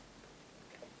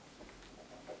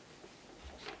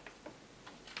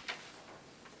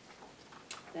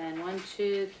 Then 1,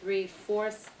 2, 3,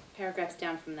 4 paragraphs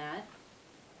down from that,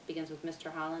 begins with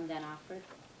Mr. Holland then offered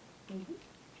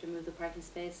to remove the parking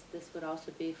space. This would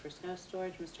also be for snow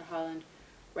storage. Mr. Holland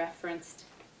referenced,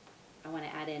 I want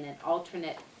to add in an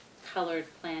alternate colored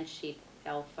plan sheet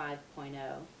L 5.0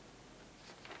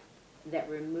 that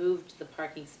removed the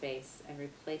parking space and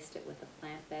replaced it with a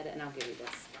plant bed, and I'll give you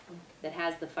this, that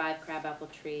has the 5 crabapple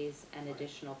trees and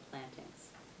additional plantings.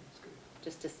 That's good.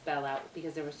 Just to spell out,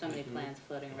 because there were so many plans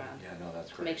floating around. Yeah, no, that's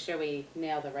To great. make sure we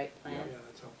nail the right plan. Yeah,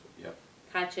 that's helpful. Yep.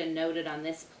 Katya noted on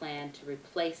this plan to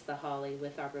replace the holly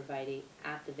with arborvitae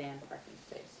at the van parking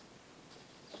space.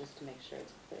 Just to make sure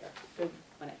it's clear. Good.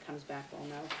 When it comes back, we'll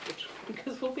know which one,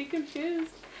 because we'll be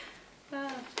confused.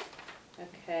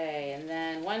 Okay, and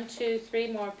then 1, 2,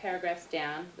 3 more paragraphs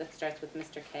down. That starts with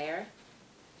Mr. Kayer.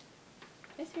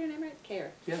 Did I say your name right? Kayer.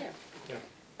 Yeah. Kayer.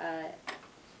 Yeah.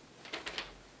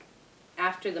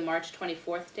 After the March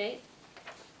 24th date,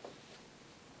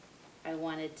 I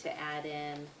wanted to add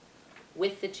in,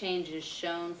 with the changes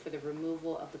shown for the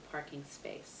removal of the parking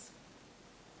space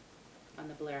on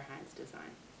the Blair Hines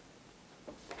design.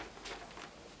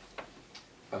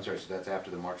 I'm sorry, so that's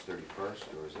after the March 31st,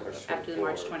 or is March that? After the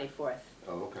March 24th. 24th,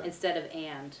 Oh, okay. instead of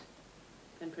and,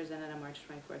 been presented on March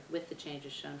 24th, with the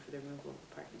changes shown for the removal of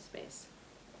the parking space.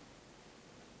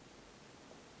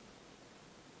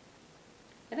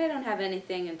 And I don't have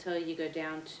anything until you go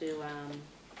down to,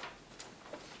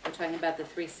 we're talking about the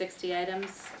 360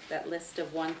 items, that list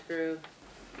of 1 through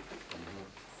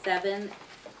 7.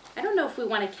 I don't know if we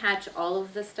want to catch all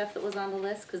of the stuff that was on the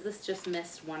list, because this just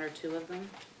missed 1 or 2 of them.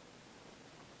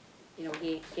 You know,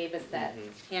 he gave us that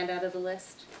handout of the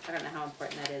list. I don't know how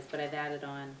important that is, but I've added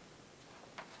on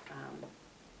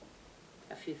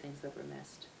a few things that were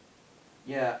missed.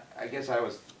 Yeah, I guess I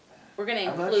was, We're going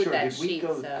to I'm not include sure, that did we sheet,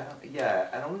 go, so.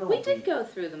 I don't know. We if did go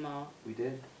through them all. We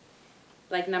did?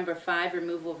 Like number 5,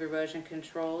 removal of erosion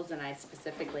controls, and I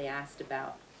specifically asked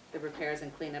about the repairs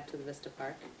and cleanup to the Vista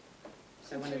Park.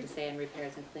 So I wanted to say in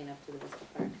repairs and cleanup to the Vista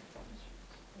Park.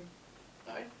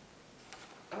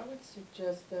 I would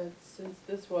suggest that since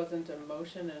this wasn't a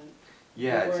motion and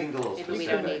Yeah, it Or seemed a little Maybe specific.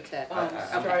 we don't need to.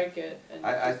 I- strike it and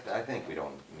just, I think we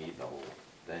don't need the whole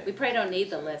thing. We probably don't need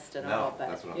the list at all, No, but.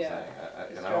 that's what I'm Yeah. saying. And I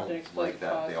Instruct and don't explain like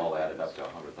that they all costs and added up to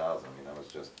items. 100,000. I mean, that was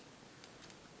just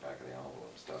back of the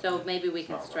envelope stuff. So maybe we It's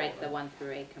can not strike the relevant. 1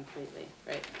 through 8 completely,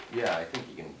 right? Yeah, I think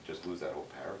you can just lose that whole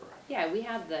paragraph. Yeah, we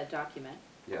have the document,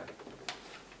 Yeah.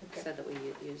 okay. said that we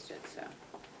used it, so.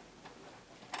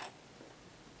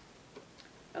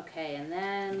 Okay, and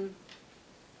then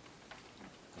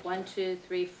 1, 2,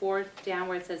 3, 4 down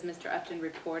where it says Mr. Upton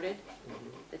reported,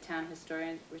 the town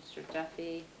historian, Richard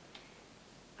Duffy.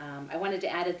 I wanted to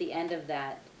add at the end of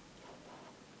that,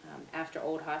 after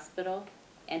Old Hospital,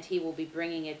 and he will be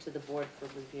bringing it to the board for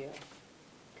review.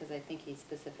 Because I think he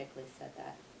specifically said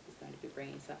that, he's going to be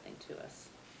bringing something to us.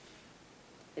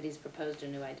 That he's proposed a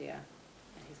new idea,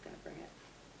 and he's gonna bring it.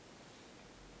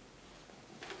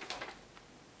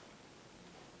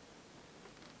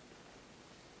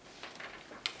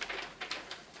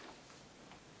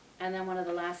 And then one of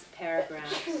the last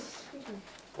paragraphs,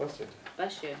 Bless you.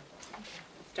 bless you, it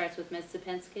starts with Ms.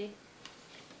 Sapinski.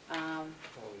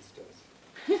 Always does.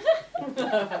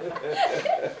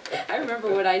 I remember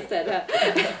what I said,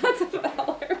 that's about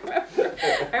all I remember.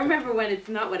 I remember when it's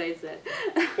not what I said,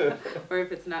 or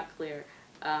if it's not clear.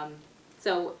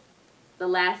 So, the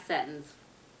last sentence,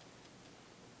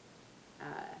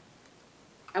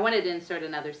 I wanted to insert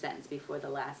another sentence before the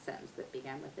last sentence that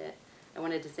began with it. I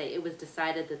wanted to say, it was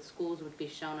decided that schools would be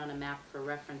shown on a map for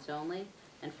reference only,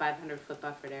 and 500-foot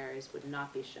buffered areas would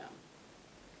not be shown.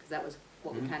 Because that was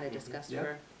what we kind of discussed Yeah.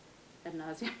 for ad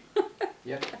nauseam.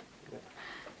 Yeah.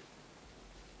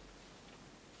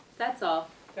 That's all.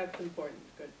 That's important,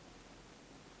 good.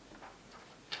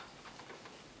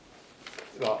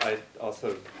 Well, I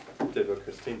also did what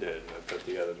Christine did, and I put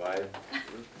together my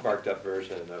marked up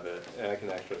version of it, and I can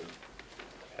actually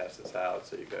pass this out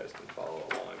so you guys can follow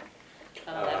along.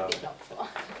 Oh, that would be helpful.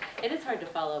 It is hard to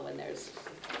follow when there's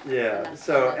Yeah, enough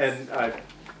so, comments.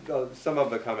 and some of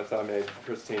the comments I made,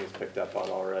 Christine has picked up on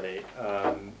already.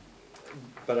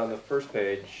 But on the first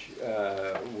page,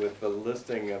 with the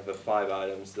listing of the 5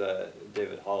 items that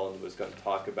David Holland was going to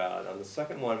talk about, on the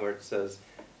second one where it says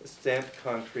stamped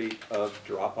concrete of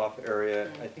drop-off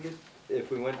area, I think if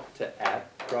we went to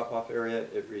at drop-off area,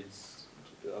 it reads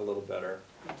a little better.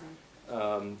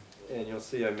 And you'll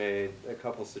see I made a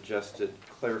couple suggested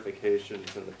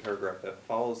clarifications in the paragraph that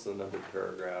follows the numbered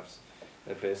paragraphs.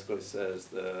 It basically says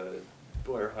the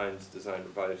Blair Hines design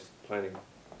revised planning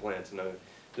plans, and I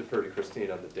defer to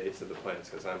Christine on the dates of the plans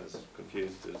because I'm as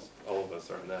confused as all of us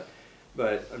are on that.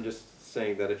 But I'm just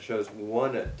saying that it shows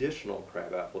 1 additional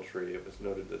crabapple tree. It was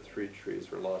noted that 3 trees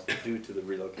were lost due to the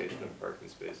relocation of parking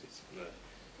spaces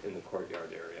in the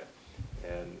courtyard area,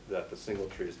 and that the single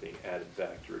tree is being added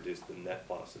back to reduce the net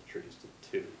loss of trees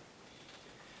to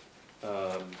 2.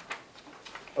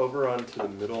 Over onto the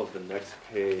middle of the next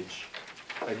page,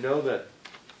 I know that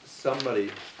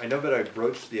I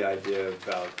broached the idea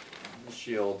about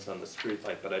shields on the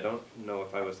streetlight, but I don't know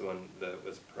if I was the one that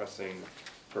was pressing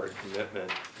for a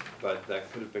commitment, but that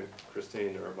could have been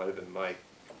Christine or it might have been Mike.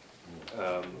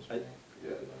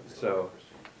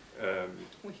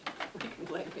 We can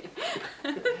blame me.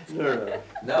 No.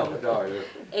 No,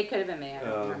 It could have been me, I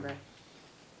don't remember.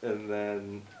 And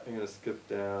then I'm gonna skip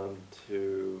down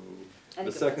to I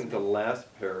the think it second was to me.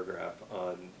 last paragraph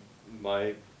on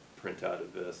my printout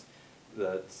of this.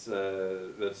 That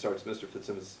starts, Mr.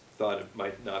 Fitzsimmons thought it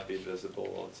might not be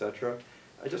visible, etc.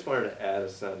 I just wanted to add a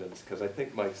sentence, because I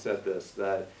think Mike said this,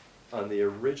 that on the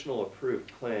original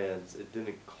approved plans, it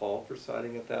didn't call for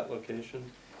siding at that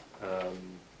location.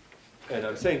 And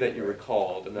I'm saying that you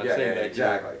recalled, and I'm Yeah, saying yeah, that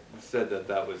exactly. you said that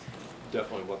that was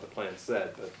definitely what the plan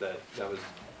said, but that was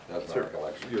That's my sort of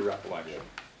recollection. your recollection.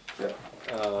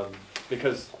 Yeah.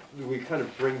 Because we kind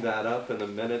of bring that up in the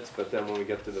minutes, but then when we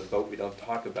get to the vote, we don't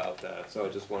talk about that. So I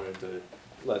just wanted to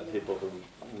let people who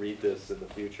read this in the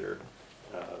future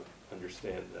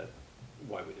understand that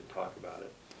why we didn't talk about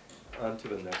it. On to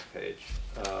the next page.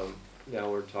 Now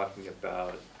we're talking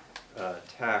about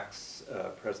tax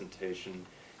presentation,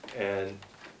 and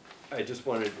I just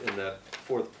wanted in that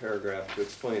 4th paragraph to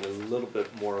explain a little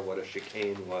bit more what a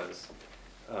chicane was.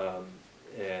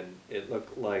 And it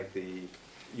looked like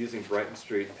using Brighton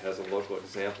Street has a local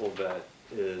example that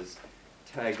is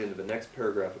tagged into the next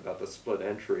paragraph about the split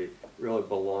entry really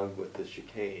belonged with the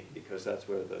chicane, because that's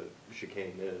where the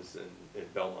chicane is in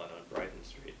Belmont on Brighton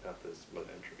Street, not the split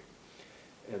entry.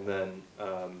 And then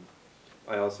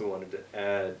I also wanted to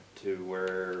add to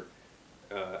where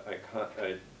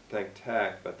I thanked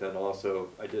TAC, but then also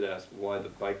I did ask why the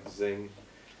bike zing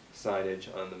signage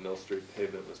on the Mill Street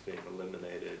pavement was being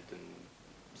eliminated, and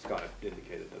Scott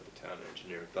indicated that the town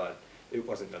engineer thought it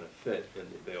wasn't going to fit in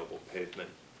the available pavement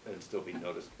and still be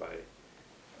noticed by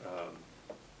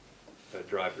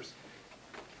drivers.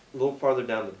 A little farther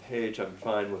down the page, I'm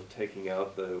fine with taking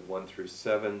out the 1 through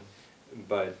 7,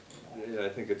 but I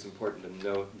think it's important to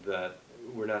note that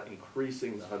we're not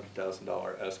increasing the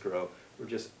 $100,000 escrow, we're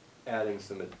just adding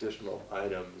some additional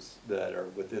items that are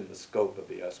within the scope of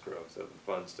the escrow, so the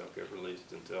funds don't get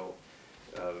released until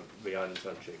the items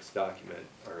on Jake's document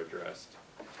are addressed.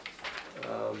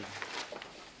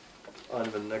 On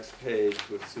the next page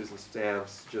with Susan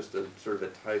Stamps, just a sort of a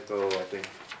typo, I think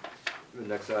the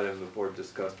next item the board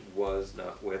discussed was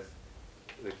not with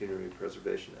the Community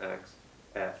Preservation Act,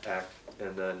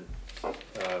 and then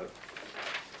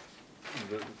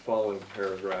the following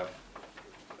paragraph,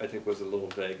 I think, was a little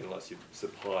vague unless you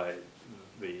supply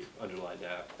the underlined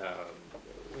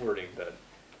wording that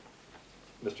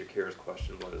Mr. Kerr's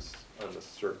question was on the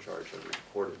surcharge of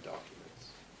recorded documents.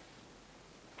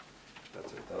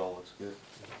 That's it. That all looks good.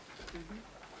 Mhm.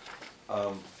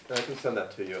 And I can send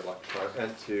that to you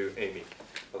and to Amy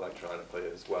electronically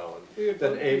as well. We And would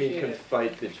then both Amy appreciate can it.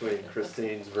 fight between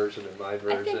Christine's version and my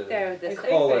version. think they're and the I same.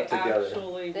 pull it think they together.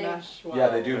 actually They- mesh well. Yeah,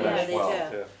 they do Yeah, mesh they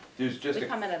well. do. Yeah. There's just We a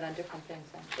commented on different things,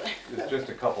 actually. There's just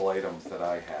a couple items that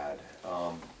I had,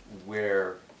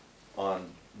 where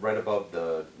on, right above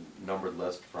the numbered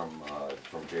list from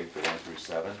Jake, the 1 through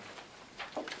 7,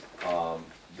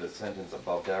 the sentence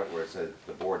above that where it said,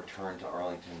 the board turned to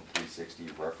Arlington 360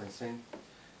 referencing.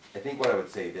 I think what I would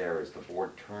say there is the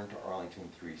board turned to Arlington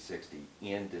 360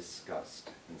 and discussed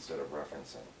instead of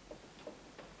referencing.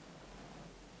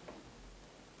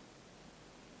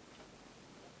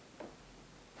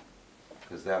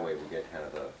 Because that way we get kind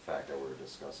of the fact that we're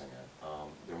discussing it.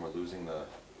 Then we're losing the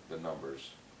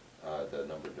numbers, the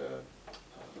numbered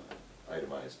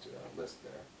itemized list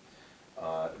there.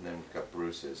 And then we've got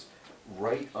Bruce's.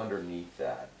 Right underneath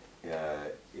that,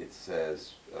 it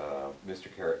says, Mr.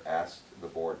 Kerr asked the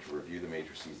board to review the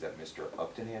matrices that Mr.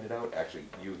 Upton handed out. Actually,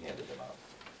 you handed them out,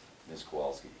 Ms.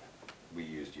 Kowalski. We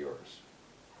used yours.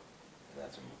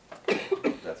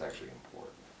 And that's actually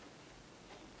important.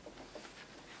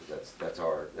 'Cause that's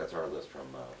our list from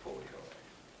Foley Hill.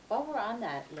 While we're on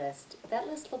that list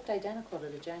looked identical to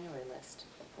the January list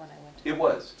when I went to. It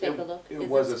was. Take a look. It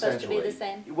was Is it supposed to be the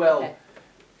essentially. same? Well,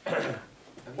 Okay.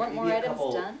 Weren't more items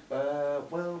done?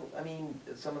 Well, I mean,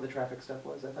 some of the traffic stuff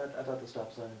was. I thought the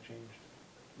stop sign had changed.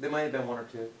 There might have been one or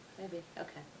two. Maybe,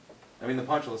 okay. I mean, the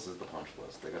punch list is the punch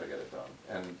list. They gotta get it done.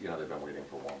 And, you know, they've been waiting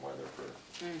for warm weather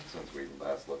since we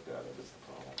last looked at it, is the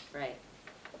problem.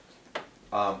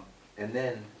 Right. And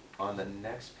then on the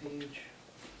next page,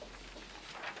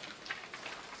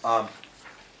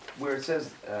 where it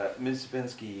says, Ms.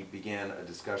 Sabinski began a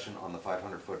discussion on the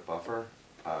 500-foot buffer,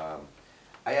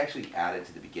 I actually added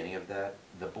to the beginning of that,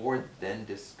 the board then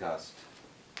discussed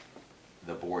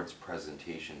the board's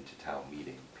presentation to town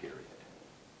meeting, period.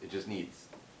 It just needs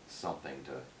something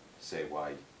to say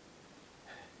why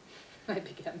I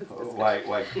began this discussion.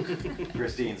 why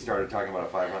Christine started talking about a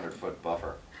 500-foot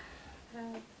buffer.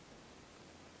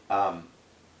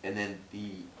 And then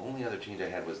the only other change I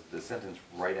had was the sentence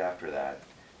right after that,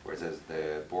 where it says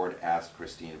the board asked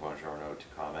Christine Bongiorno to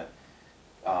comment.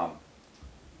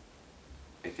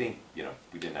 I think, you know,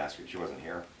 we didn't ask her, she wasn't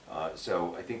here.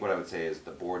 So I think what I would say is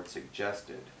the board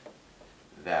suggested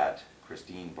that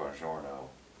Christine Bongiorno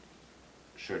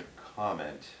should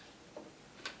comment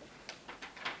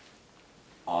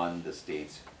on the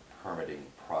state's permitting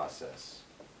process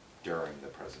during the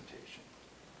presentation.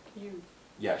 You,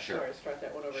 Yeah, sure. sorry, start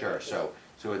that one over. Sure, again,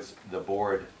 so it's the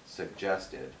board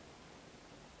suggested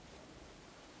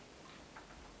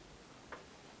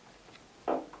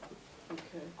please.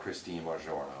 Okay. Christine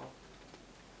Bongiorno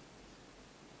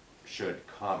should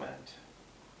comment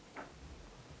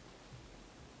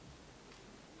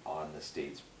on the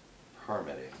state's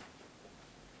permitting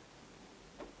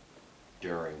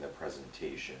during the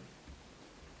presentation.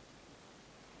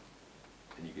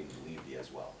 And you can leave the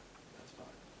as well, that's fine.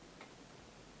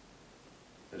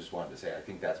 I just wanted to say, I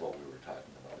think that's what we were talking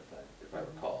about, if I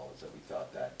recall, is that we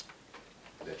thought that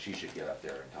she should get up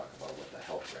there and talk about what the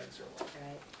health regs are like.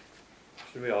 Right.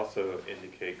 Should we also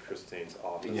indicate Christine's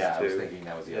office too? Yeah, I was thinking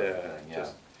that was the other thing, yeah.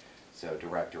 just- So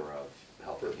Director of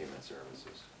Health and Human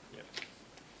Services. Yeah.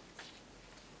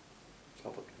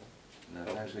 Public. No,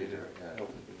 it's actually, Health yeah. and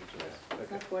Human Services. It's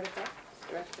Okay. not Board of Health, it's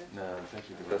Director. No, it's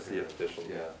actually Director. That's the official.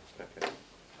 Yeah. Okay.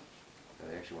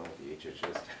 They actually went with the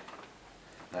HHS,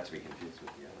 not to be confused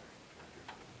with the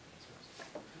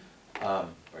other.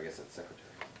 Or I guess that's Secretary.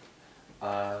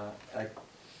 I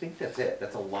think that's it.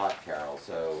 That's a lot, Carol.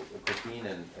 So Christine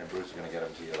and Bruce are gonna get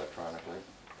them to you electronically.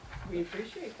 We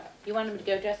appreciate that. You want them to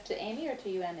go just to Amy or to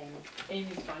you and Amy?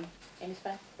 Amy's fine. Amy's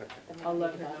fine? Okay. Then we I'll don't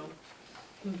let need her to know.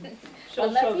 bother She'll I'll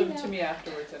let show you them to know. me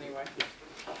afterwards anyway.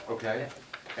 Okay.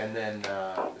 And then,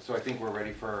 so I think we're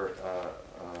ready for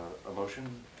a motion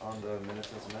on the minutes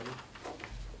as amended.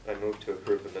 I move to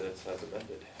approve the minutes as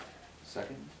amended.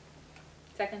 Second?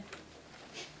 you. Second?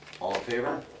 All in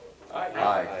favor? Aye.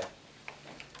 Aye.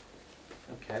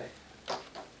 Okay.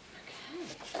 Okay.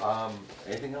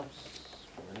 Anything else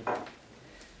from anybody?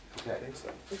 I Okay. think so.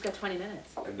 We've got 20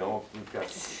 minutes. No, we've got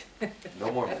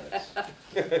no more minutes.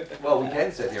 Well, we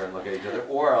can sit here and look at each other,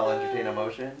 or I'll entertain a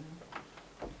motion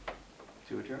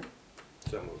to adjourn.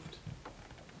 So moved.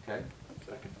 Okay,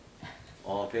 Second.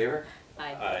 all in favor?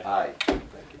 Aye. Aye. Aye. Thank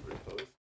you for opposed.